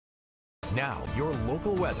Now, your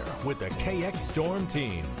local weather with the KX Storm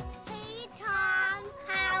Team. Hey, Tom,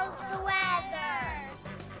 how's the weather?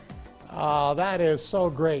 Oh, that is so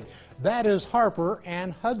great. That is Harper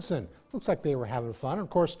and Hudson. Looks like they were having fun. And of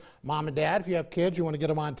course, Mom and Dad, if you have kids, you want to get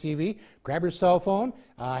them on TV, grab your cell phone,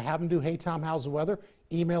 have them do Hey, Tom, how's the weather?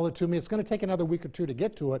 Email it to me. It's going to take another week or two to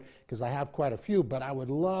get to it because I have quite a few, but I would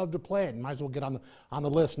love to play it. Might as well get on the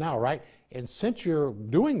list now, right? And since you're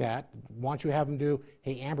doing that, why don't you have them do,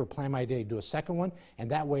 hey, Amber, plan my day. Do a second one,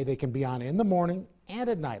 and that way they can be on in the morning and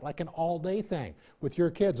at night, like an all-day thing with your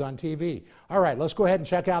kids on TV. All right, let's go ahead and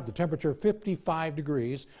check out the temperature, 55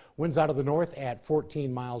 degrees. Winds out of the north at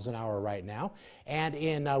 14 miles an hour right now. And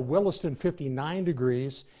in Williston, 59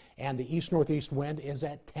 degrees. And the east-northeast wind is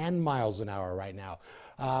at 10 miles an hour right now.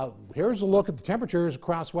 Here's a look at the temperatures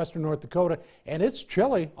across western North Dakota, and it's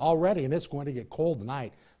chilly already, and it's going to get cold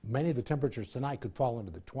tonight. Many of the temperatures tonight could fall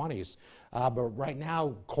into the 20s, but right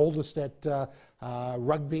now, coldest at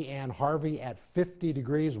Rugby and Harvey at 50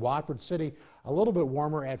 degrees. Watford City, a little bit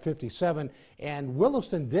warmer at 57, and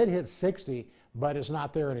Williston did hit 60, but it's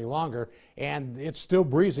not there any longer, and it's still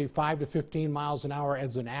breezy, 5 to 15 miles an hour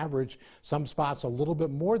as an average. Some spots a little bit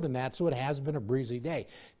more than that, so it has been a breezy day.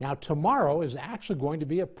 Now, tomorrow is actually going to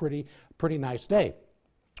be a pretty nice day.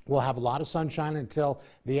 We'll have a lot of sunshine until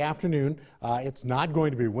the afternoon. It's not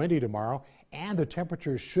going to be windy tomorrow, and the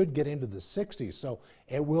temperatures should get into the 60s, so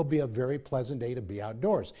it will be a very pleasant day to be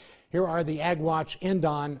outdoors. Here are the Ag Watch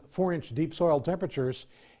Indon 4-inch deep soil temperatures.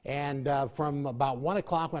 And from about 1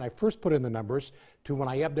 o'clock when I first put in the numbers to when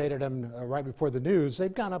I updated them right before the news,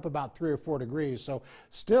 they've gone up about 3 or 4 degrees. So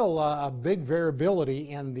still a big variability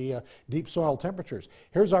in the deep soil temperatures.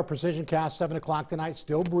 Here's our precision cast, 7 o'clock tonight,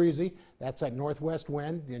 still breezy. That's that northwest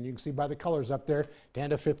wind, and you can see by the colors up there, 10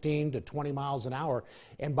 to 15 to 20 miles an hour.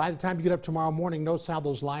 And by the time you get up tomorrow morning, notice how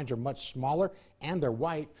those lines are much smaller and they're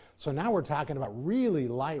white. So now we're talking about really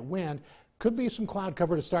light wind. Could be some cloud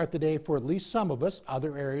cover to start the day for at least some of us.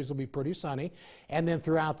 Other areas will be pretty sunny. And then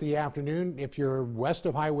throughout the afternoon, if you're west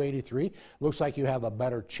of Highway 83, looks like you have a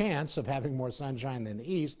better chance of having more sunshine than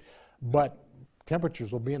the east. But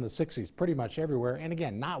temperatures will be in the 60s pretty much everywhere. And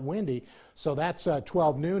again, not windy. So that's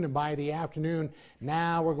 12 noon. And by the afternoon,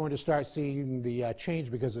 now we're going to start seeing the change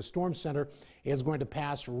because the storm center is going to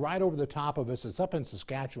pass right over the top of us. It's up in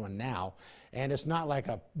Saskatchewan now. And it's not like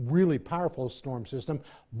a really powerful storm system,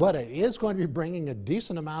 but it is going to be bringing a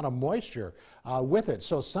decent amount of moisture with it.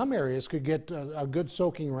 So some areas could get a good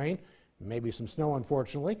soaking rain, maybe some snow,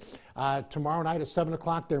 unfortunately. Tomorrow night at 7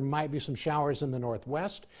 o'clock, there might be some showers in the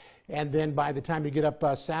northwest. And then by the time you get up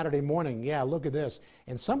Saturday morning, yeah, look at this.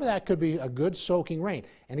 And some of that could be a good soaking rain.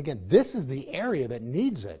 And again, this is the area that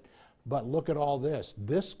needs it. But look at all this.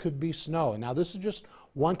 This could be snow. Now, this is just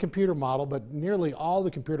one computer model, but nearly all the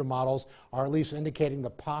computer models are at least indicating the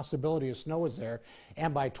possibility of snow is there.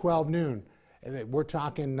 And by 12 noon, we're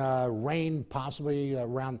talking rain possibly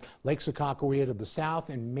around Lake Sakakawea to the south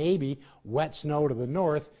and maybe wet snow to the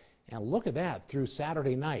north. And look at that through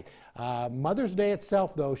Saturday night. Mother's Day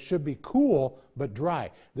itself, though, should be cool but dry.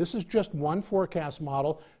 This is just one forecast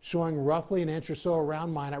model showing roughly an inch or so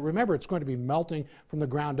around Minot. Remember, it's going to be melting from the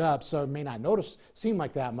ground up, so it may not seem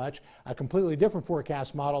like that much. A completely different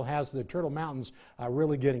forecast model has the Turtle Mountains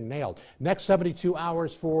really getting nailed. Next 72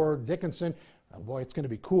 hours for Dickinson. Boy, it's going to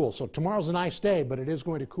be cool. So tomorrow's a nice day, but it is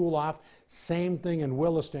going to cool off. Same thing in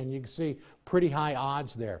Williston. You can see pretty high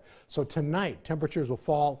odds there. So tonight, temperatures will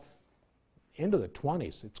fall into the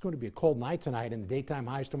 20s. It's going to be a cold night tonight, and the daytime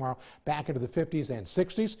highs tomorrow back into the 50s and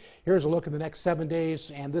 60s. Here's a look at the next 7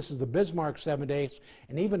 days, and this is the Bismarck 7 days.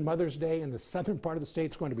 And even Mother's Day in the southern part of the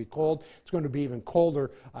state is going to be cold. It's going to be even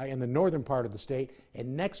colder in the northern part of the state.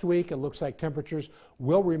 And next week, it looks like temperatures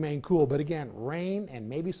will remain cool. But again, rain and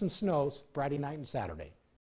maybe some snow Friday night and Saturday.